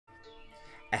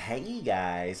Hey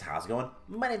guys, how's it going?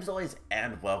 My name is always,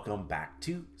 and welcome back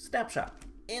to Snapshot.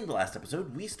 In the last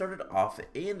episode, we started off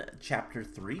in Chapter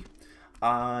 3,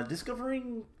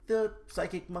 discovering the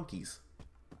psychic monkeys.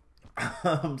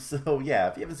 So yeah,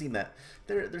 if you haven't seen that,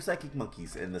 they're psychic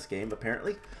monkeys in this game,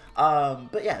 apparently.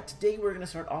 But yeah, today we're going to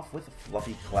start off with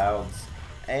fluffy clouds,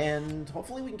 and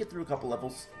hopefully we can get through a couple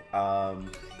levels.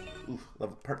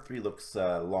 Part 3 looks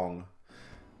long.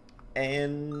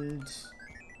 And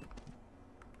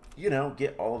you know,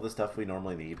 get all of the stuff we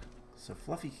normally need. So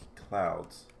fluffy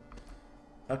clouds.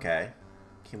 Okay.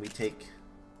 Can we take...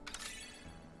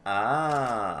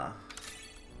 Well,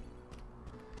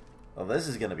 this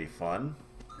is gonna be fun.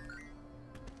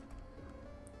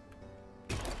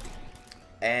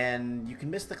 And you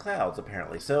can miss the clouds,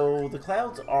 apparently. So the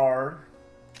clouds are...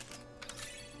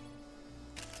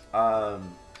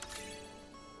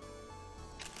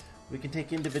 we can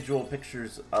take individual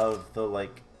pictures of the,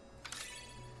 like...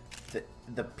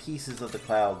 the pieces of the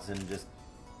clouds and just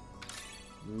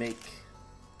make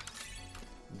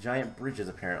giant bridges,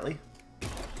 apparently.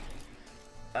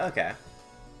 Okay.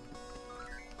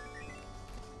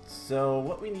 So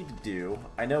what we need to do,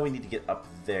 I know we need to get up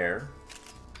there.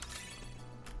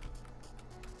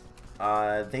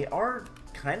 They are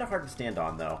kind of hard to stand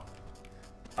on, though.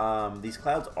 These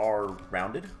clouds are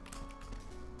rounded.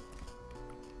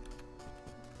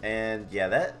 And yeah,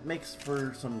 that makes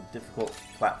for some difficult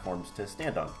platforms to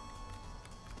stand on.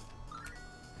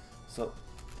 So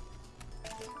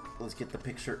let's get the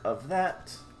picture of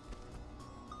that.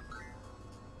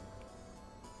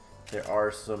 There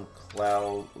are some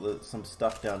some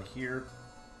stuff down here.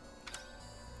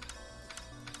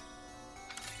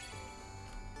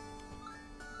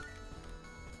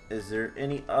 Is there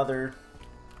any other?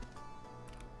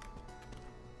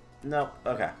 No,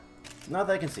 okay. Not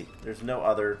that I can see. There's no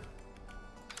other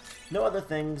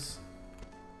things.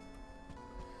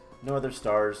 No other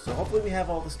stars. So hopefully we have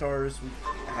all the stars. We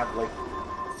have like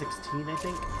 16, I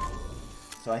think.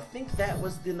 So I think that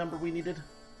was the number we needed.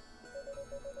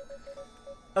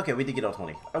 Okay, we did get all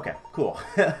 20. Okay, cool.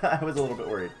 I was a little bit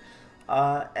worried.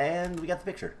 And we got the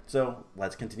picture. So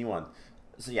let's continue on.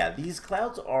 So yeah, these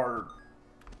clouds are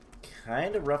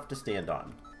kind of rough to stand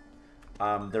on.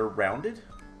 They're rounded,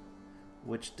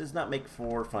 which does not make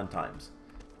for fun times.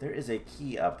 There is a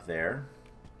key up there.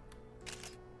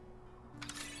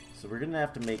 So we're going to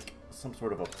have to make some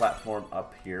sort of a platform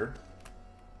up here.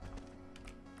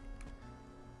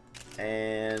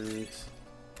 And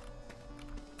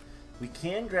we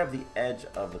can grab the edge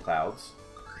of the clouds.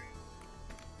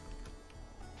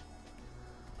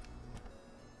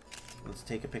 Let's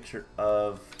take a picture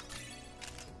of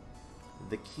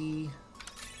the key.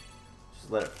 Just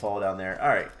let it fall down there.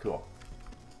 Alright, cool.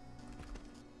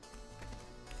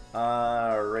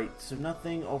 Alright, so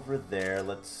nothing over there.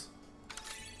 Let's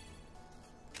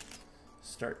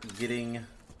start getting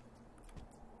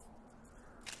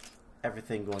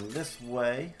everything going this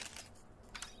way.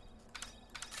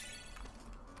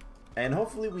 And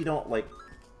hopefully we don't, like,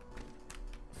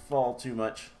 fall too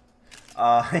much.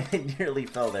 I nearly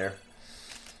fell there.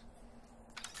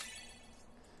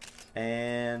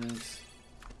 And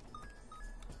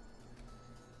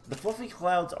the fluffy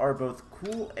clouds are both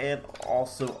cool and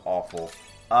also awful.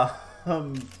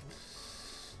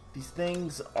 These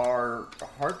things are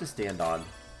hard to stand on.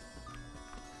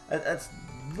 That's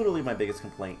literally my biggest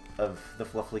complaint of the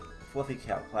fluffy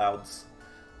clouds.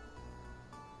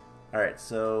 Alright,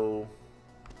 so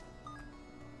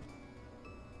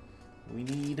we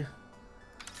need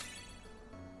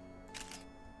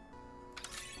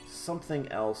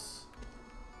something else.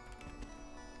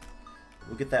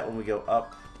 We'll get that when we go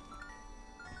up.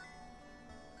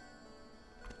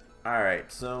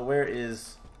 Alright, so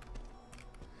where's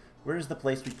the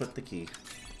place we put the key?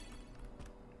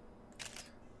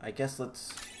 I guess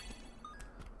let's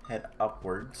head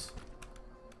upwards.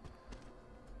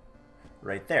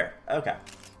 Right there. Okay.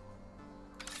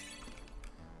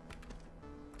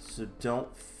 So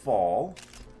don't fall.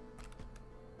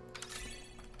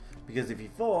 Because if you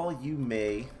fall, you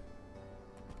may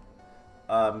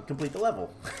complete the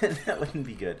level. That wouldn't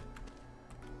be good.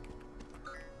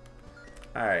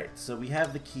 Alright, so we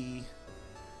have the key.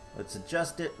 Let's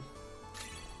adjust it.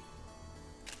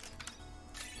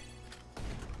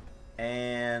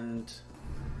 And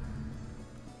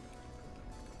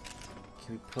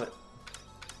can we put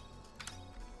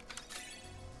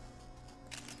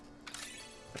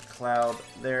a cloud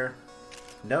there?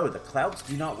 No, the clouds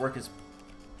do not work as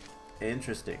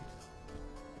interesting.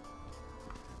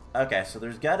 Okay, so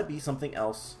there's got to be something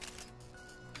else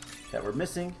that we're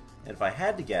missing. And if I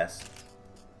had to guess,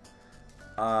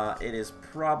 it is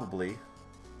probably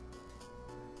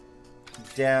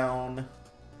down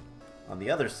on the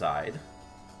other side.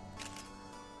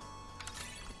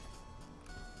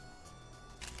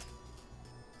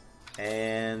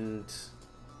 And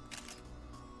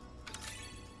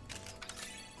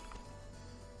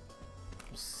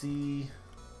we'll see.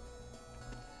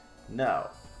 No.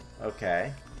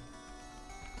 Okay.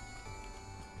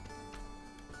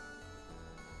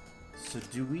 So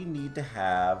do we need to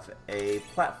have a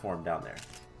platform down there?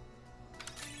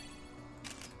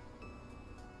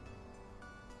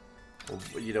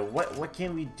 Well, you know, what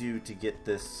can we do to get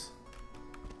this?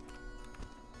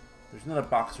 There's not a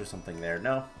box or something there,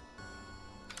 no?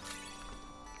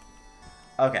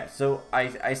 Okay, so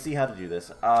I see how to do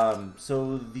this.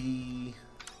 So the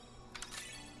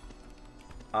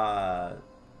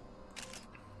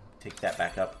take that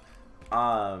back up.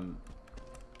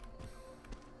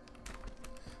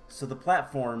 So the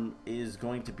platform is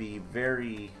going to be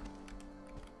very...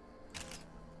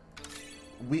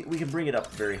 We can bring it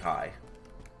up very high.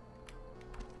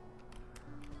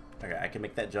 Okay, I can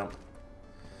make that jump.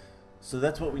 So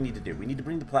that's what we need to do. We need to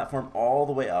bring the platform all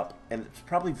the way up, and it's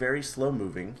probably very slow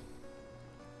moving.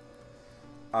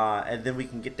 And then we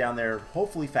can get down there,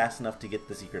 hopefully fast enough to get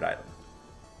the secret item.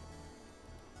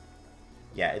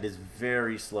 Yeah, it is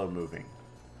very slow moving.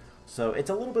 So it's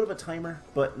a little bit of a timer,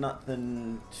 but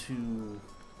nothing too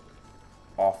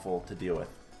awful to deal with.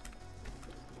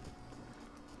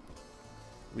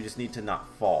 We just need to not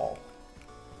fall.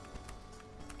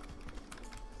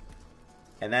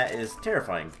 And that is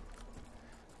terrifying,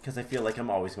 because I feel like I'm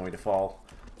always going to fall.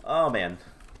 Oh man.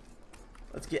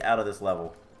 Let's get out of this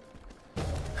level.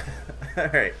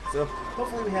 Alright, so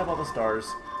hopefully we have all the stars.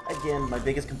 Again, my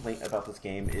biggest complaint about this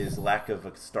game is lack of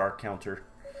a star counter.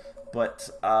 But,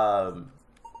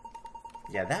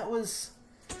 yeah, that was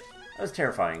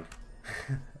terrifying.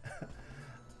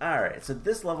 Alright, so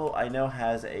this level I know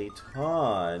has a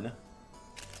ton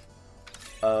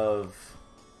of...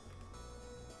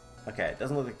 Okay, it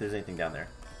doesn't look like there's anything down there.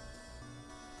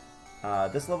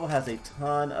 This level has a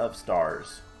ton of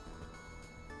stars.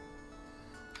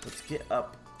 Let's get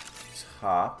up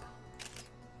top.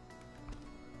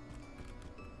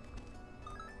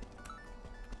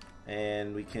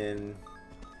 And we can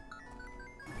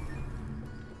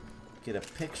get a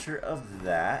picture of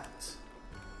that.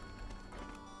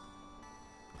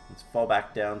 Let's fall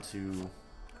back down to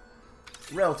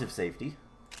relative safety.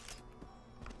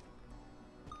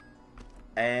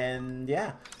 And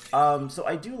yeah, so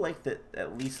I do like that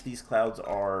at least these clouds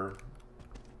are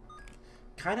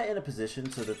kind of in a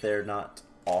position so that they're not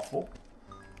awful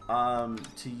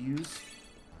to use.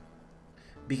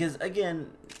 Because again,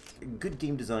 good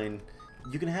game design,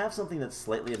 you can have something that's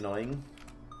slightly annoying,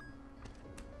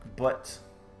 but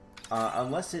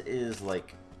unless it is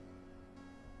like...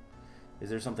 Is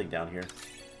there something down here?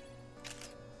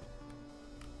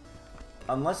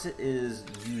 Unless it is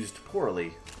used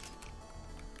poorly,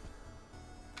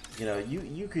 you know,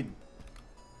 you could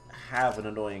have an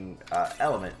annoying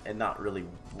element and not really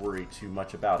worry too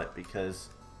much about it, because...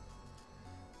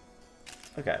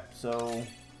 Okay, so...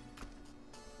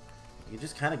 You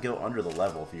just kind of go under the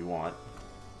level if you want.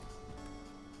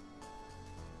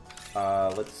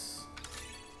 Let's...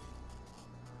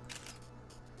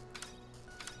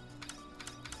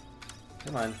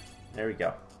 Come on. There we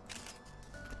go.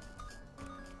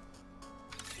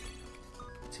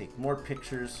 Take more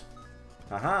pictures.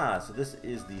 Aha! So this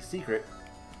is the secret.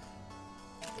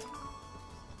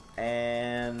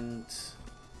 And...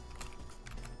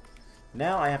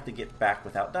 Now I have to get back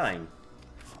without dying.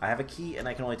 I have a key and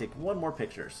I can only take one more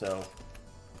picture, so...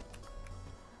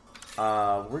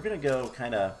 we're gonna go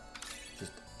kind of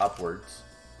just upwards.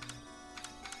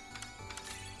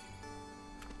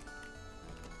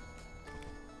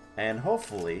 And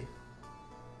hopefully...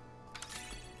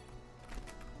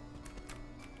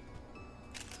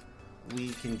 we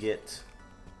can get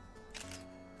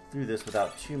through this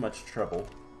without too much trouble.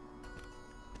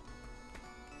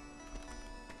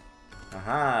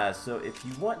 Aha, so if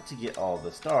you want to get all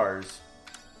the stars,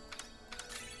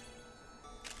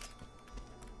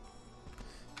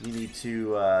 you need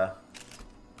to,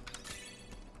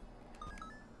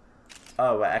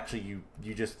 oh, actually,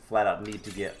 you just flat out need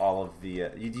to get all of the,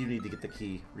 you do need to get the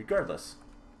key regardless.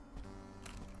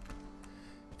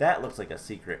 That looks like a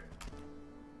secret.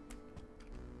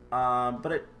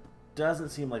 But it doesn't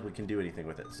seem like we can do anything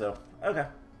with it, so, okay.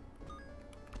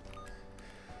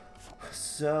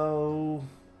 So,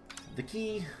 the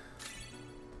key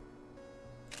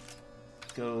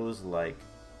goes like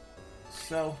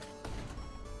so.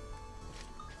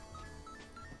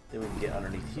 Then we can get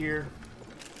underneath here,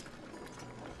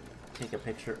 take a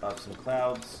picture of some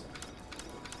clouds,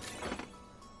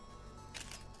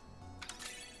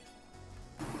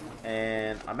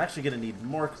 And I'm actually going to need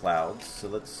more clouds, so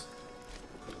let's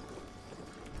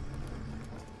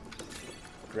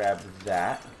grab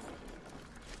that.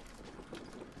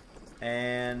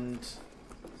 And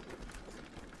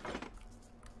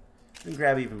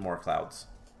grab even more clouds.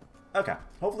 Okay,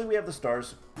 hopefully we have the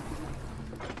stars.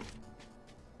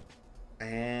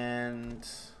 And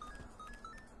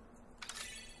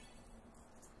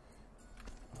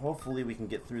hopefully we can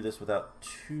get through this without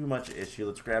too much issue.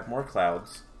 Let's grab more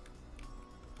clouds.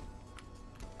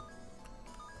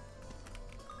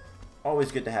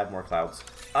 Always good to have more clouds.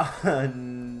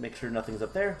 Make sure nothing's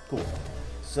up there. Cool.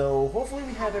 So hopefully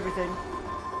we have everything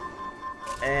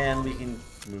and we can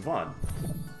move on.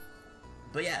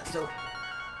 But yeah, so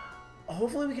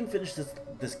hopefully we can finish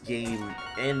this game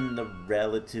in the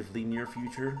relatively near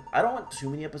future. I don't want too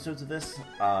many episodes of this.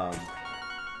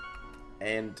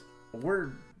 And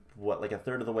we're what, like a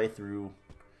third of the way through.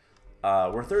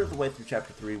 We're a third of the way through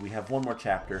chapter 3. We have one more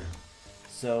chapter.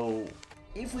 So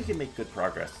if we can make good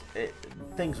progress,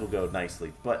 things will go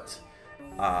nicely. But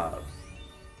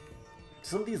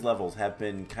some of these levels have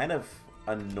been kind of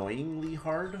annoyingly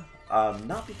hard.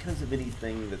 Not because of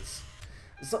anything that's...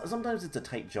 Sometimes it's a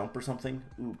tight jump or something.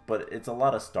 Ooh, but it's a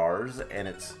lot of stars, and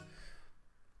it's...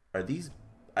 Are these...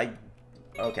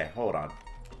 Okay, hold on.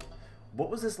 What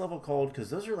was this level called?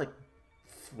 Because those are like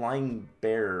flying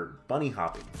bear bunny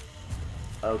hopping.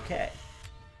 Okay.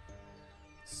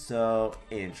 So,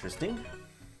 interesting.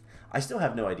 I still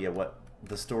have no idea what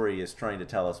the story is trying to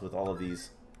tell us with all of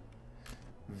these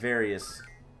various...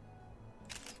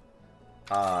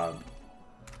 Okay,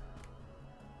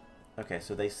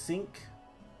 so they sink.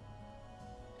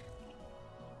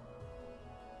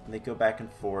 And they go back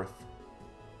and forth.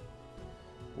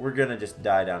 We're gonna just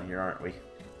die down here, aren't we?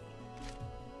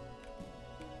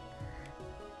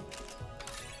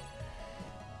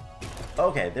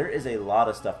 Okay, there is a lot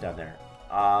of stuff down there.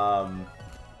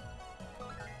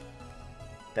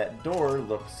 That door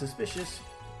looks suspicious.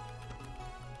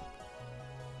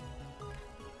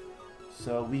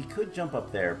 So we could jump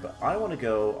up there, but I want to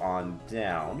go on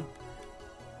down.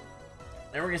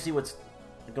 And we're going to see what's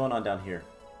going on down here.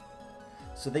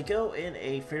 So they go in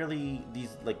a fairly...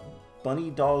 These, like, bunny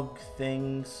dog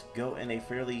things go in a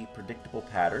fairly predictable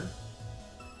pattern.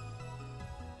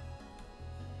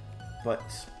 But...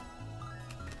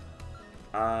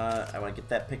 I want to get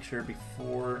that picture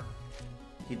before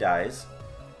he dies.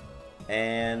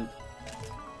 And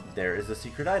there is a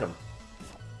secret item.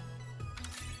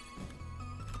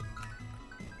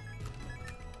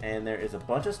 And there is a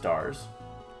bunch of stars.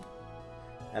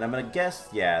 And I'm going to guess,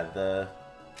 yeah, the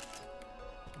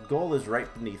goal is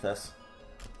right beneath us.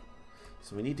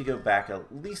 So we need to go back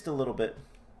at least a little bit.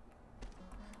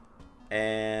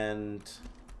 And...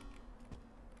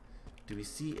 do we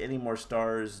see any more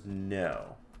stars?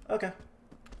 No. Okay.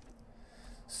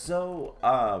 So,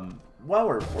 while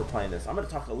we're playing this, I'm going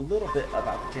to talk a little bit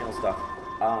about the channel stuff.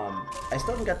 I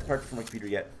still haven't got the parts for my computer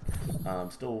yet. I'm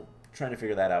still trying to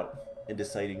figure that out and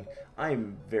deciding.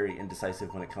 I'm very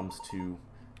indecisive when it comes to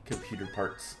computer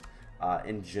parts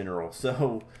in general.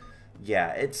 So,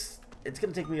 yeah, it's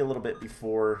going to take me a little bit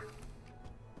before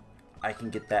I can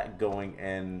get that going,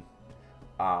 and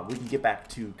we can get back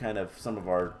to kind of some of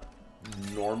our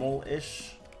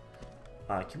normal-ish.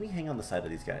 Can we hang on the side of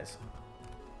these guys?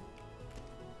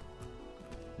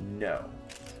 No.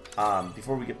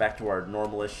 Before we get back to our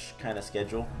normal-ish kind of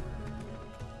schedule.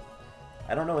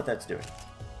 I don't know what that's doing.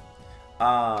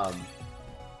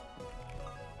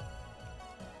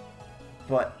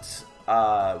 But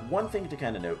one thing to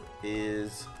kind of note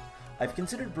is I've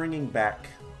considered bringing back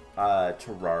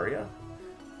Terraria,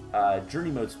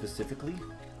 Journey Mode specifically,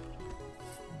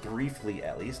 briefly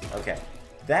at least. Okay,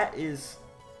 that is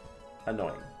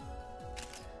annoying.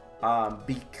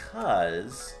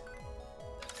 Because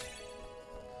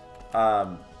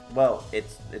well,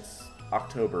 it's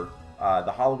October.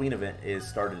 The Halloween event is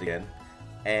started again,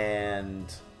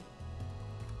 and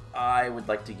I would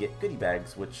like to get goodie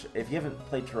bags, which, if you haven't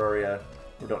played Terraria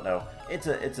or don't know, it's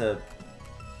a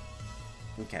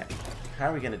okay.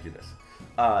 How are we gonna do this?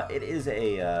 It is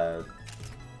a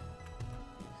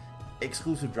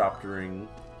exclusive drop during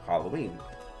Halloween,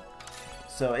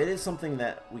 so it is something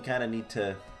that we kind of need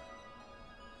to.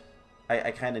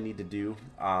 I kind of need to do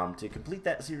to complete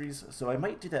that series, so I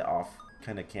might do that off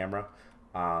kind of camera,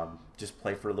 just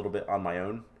play for a little bit on my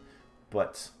own,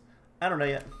 but I don't know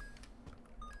yet.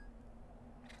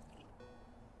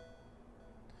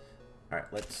 Alright,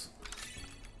 let's...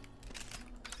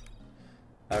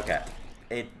 Okay,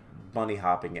 it bunny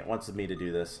hopping, it wants me to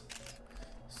do this.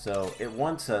 So it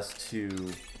wants us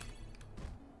to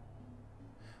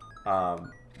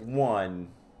one,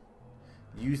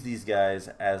 use these guys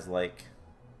as like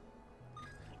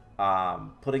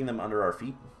putting them under our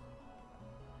feet.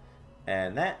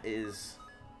 And that is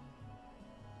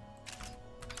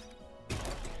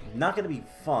not going to be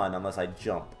fun unless I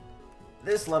jump.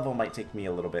 This level might take me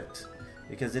a little bit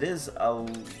because it is a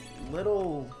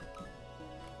little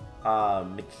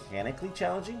mechanically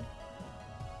challenging.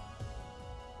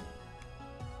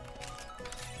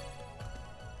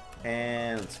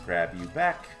 And let's grab you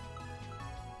back.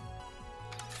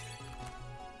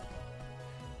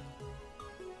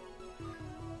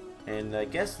 And I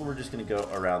guess we're just going to go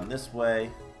around this way.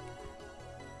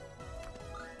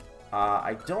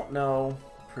 I don't know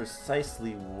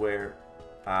precisely where...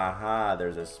 Aha,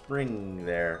 there's a spring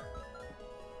there.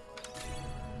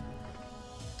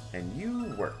 And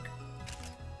you work.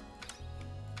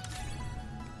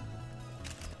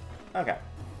 Okay.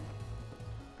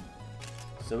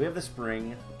 So we have the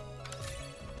spring.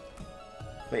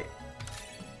 Wait.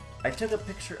 I took a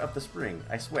picture of the spring,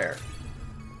 I swear.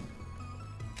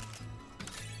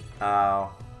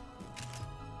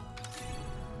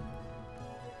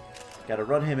 Gotta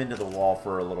run him into the wall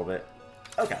for a little bit.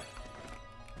 Okay.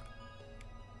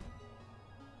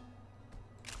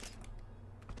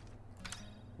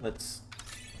 Let's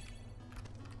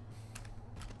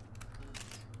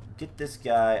get this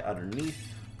guy underneath.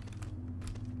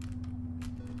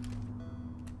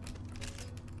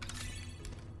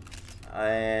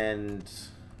 And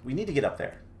we need to get up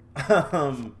there.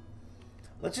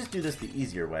 Let's just do this the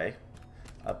easier way.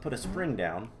 Put a spring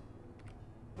down.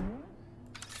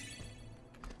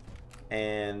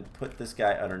 And put this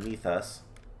guy underneath us.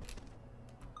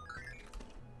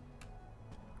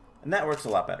 And that works a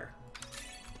lot better.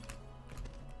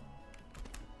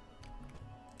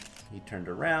 He turned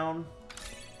around.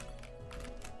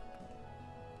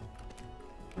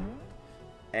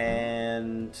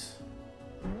 And...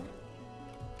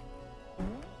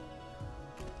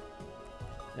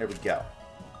 there we go.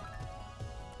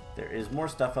 There is more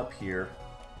stuff up here.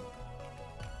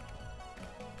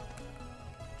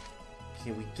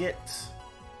 Can we get...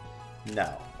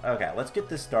 no. Okay, let's get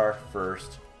this star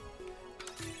first.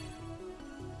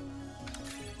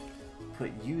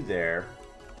 Put you there.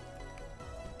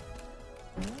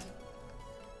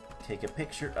 Take a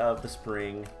picture of the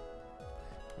spring.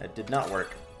 That did not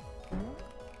work.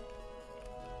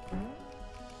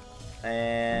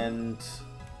 And...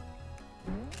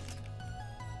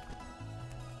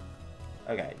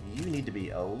 okay, you need to be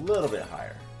a little bit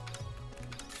higher.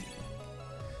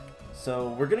 So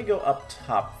we're going to go up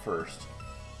top first.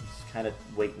 Just kind of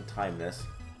wait and time this.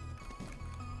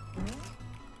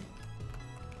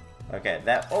 Okay,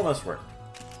 that almost worked.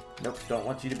 Nope, don't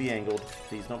want you to be angled.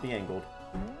 Please don't be angled.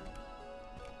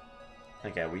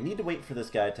 Okay, we need to wait for this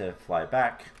guy to fly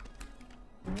back.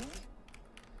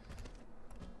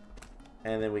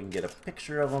 And then we can get a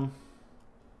picture of him.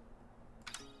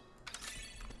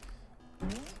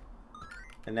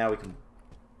 And now we can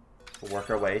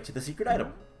work our way to the secret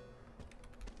item.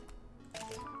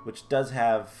 Which does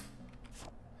have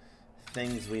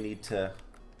things we need to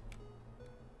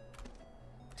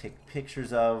take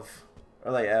pictures of.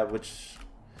 Or like, which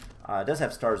does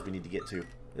have stars we need to get to,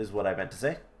 is what I meant to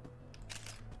say.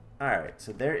 Alright,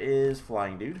 so there is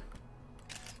Flying Dude.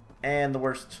 And the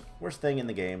worst thing in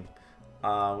the game.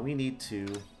 We need to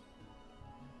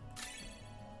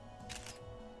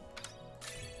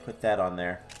put that on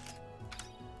there.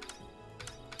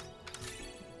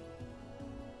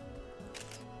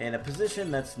 In a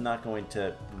position that's not going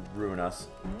to ruin us.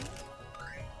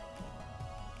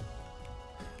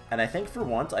 And I think for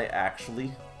once I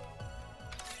actually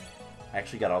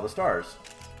got all the stars.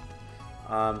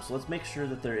 So let's make sure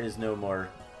that there is no more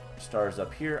stars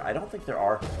up here. I don't think there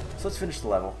are. So let's finish the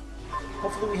level.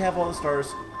 Hopefully we have all the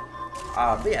stars.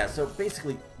 But yeah, so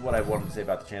basically what I wanted to say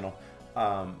about the channel.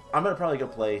 I'm going to probably go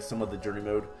play some of the journey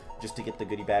mode just to get the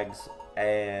goodie bags.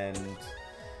 And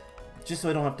just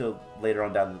so I don't have to later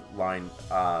on down the line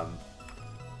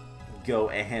go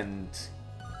and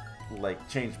like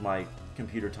change my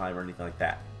computer time or anything like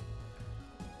that.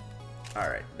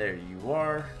 Alright, there you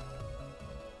are.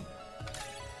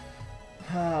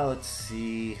 Let's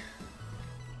see.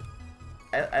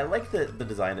 I like the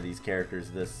design of these characters.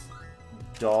 This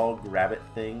dog rabbit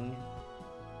thing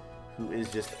who is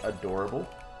just adorable.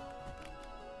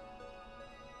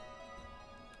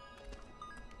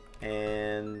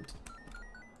 And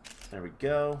there we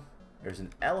go. There's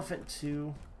an elephant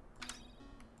too.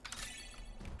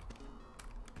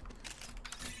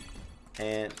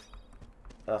 And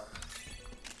ugh,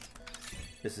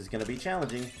 this is gonna be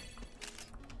challenging.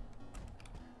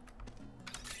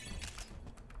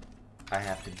 I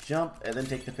have to jump and then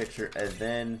take the picture and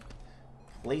then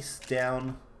place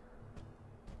down.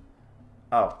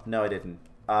 Oh, no I didn't.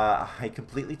 I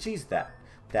completely cheesed that.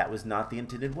 That was not the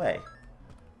intended way.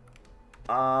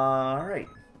 Alright.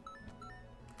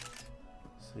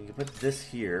 So we can put this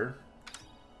here.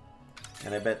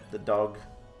 And I bet the dog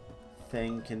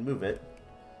thing can move it.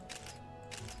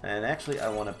 And actually I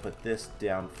want to put this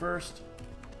down first.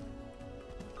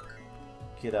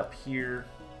 Get up here.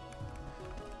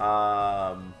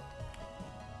 So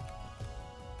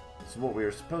what we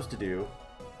were supposed to do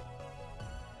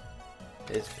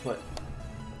is put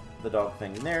the dog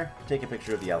thing in there, take a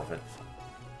picture of the elephant.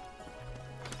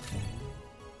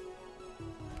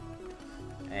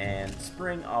 And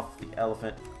spring off the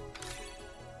elephant.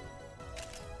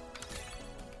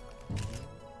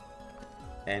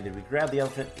 And did we grab the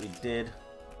elephant? We did.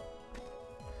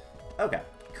 Okay,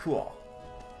 cool.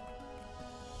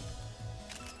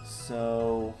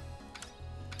 So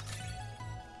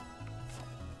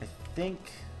I think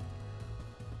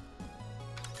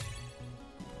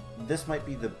this might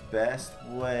be the best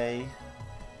way.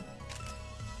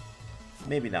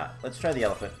 Maybe not. Let's try the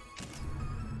elephant.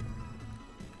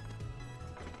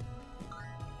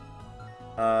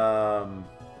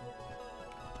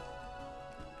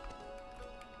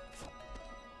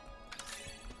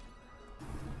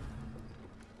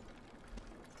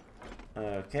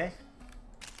 Okay.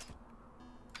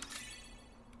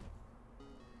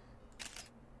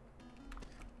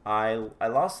 I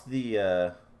lost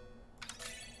the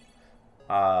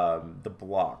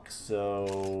block,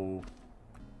 so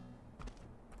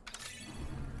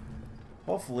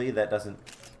hopefully that doesn't,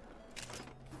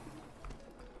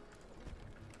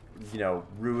 you know,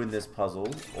 ruin this puzzle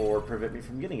or prevent me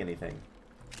from getting anything.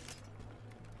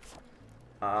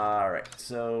 Alright,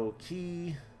 so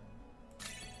key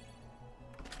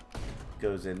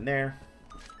goes in there.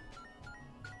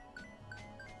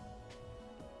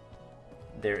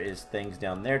 There is things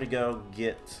down there to go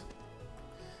get.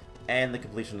 And the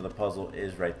completion of the puzzle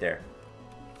is right there.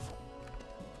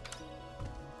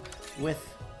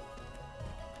 With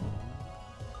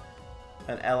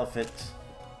an elephant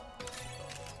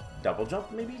double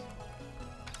jump, maybe?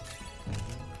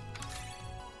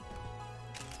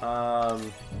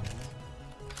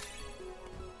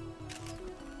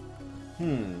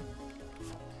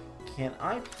 Can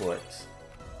I put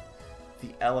the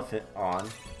elephant on?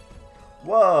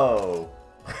 Whoa!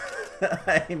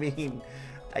 I mean,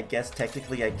 I guess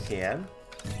technically I can.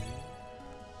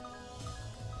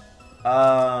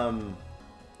 I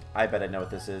bet I know what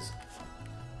this is.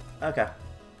 Okay.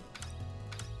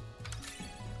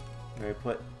 Let me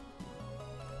put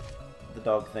the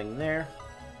dog thing there.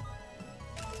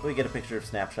 We get a picture of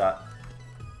Snapshot.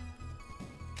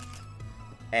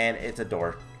 And it's a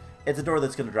door. It's a door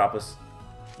that's going to drop us.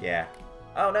 Yeah.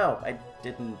 Oh no, I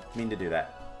didn't mean to do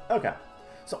that. Okay.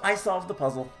 So I solved the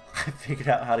puzzle. I figured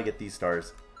out how to get these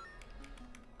stars.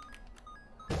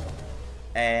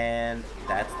 And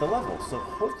that's the level. So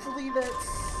hopefully that's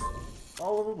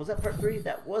all of them. Was that part 3?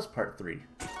 That was part 3. Did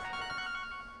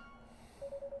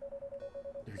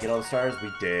we get all the stars?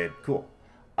 We did. Cool.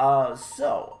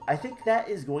 So I think that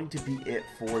is going to be it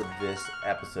for this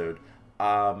episode.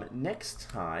 Next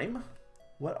time,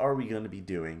 what are we going to be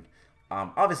doing?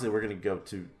 Obviously we're going to go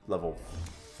to level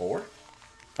 4?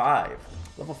 5.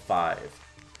 Level 5.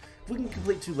 If we can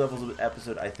complete 2 levels of an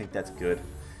episode, I think that's good.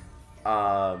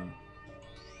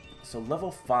 So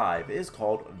level 5 is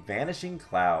called Vanishing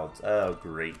Clouds. Oh,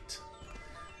 great.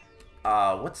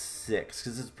 What's 6?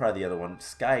 Because this is probably the other one.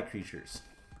 Sky Creatures.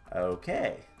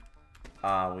 Okay.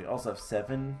 We also have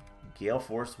 7. Gale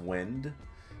Force Wind.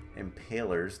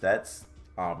 Impalers. That's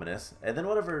ominous. And then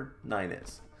whatever 9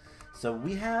 is. So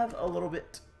we have a little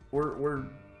bit. We're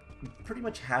pretty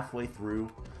much halfway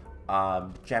through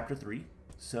chapter 3.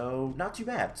 So not too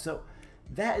bad. So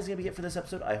that is going to be it for this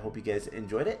episode. I hope you guys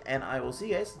enjoyed it. And I will see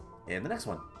you guys in the next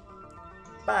one.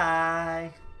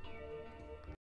 Bye!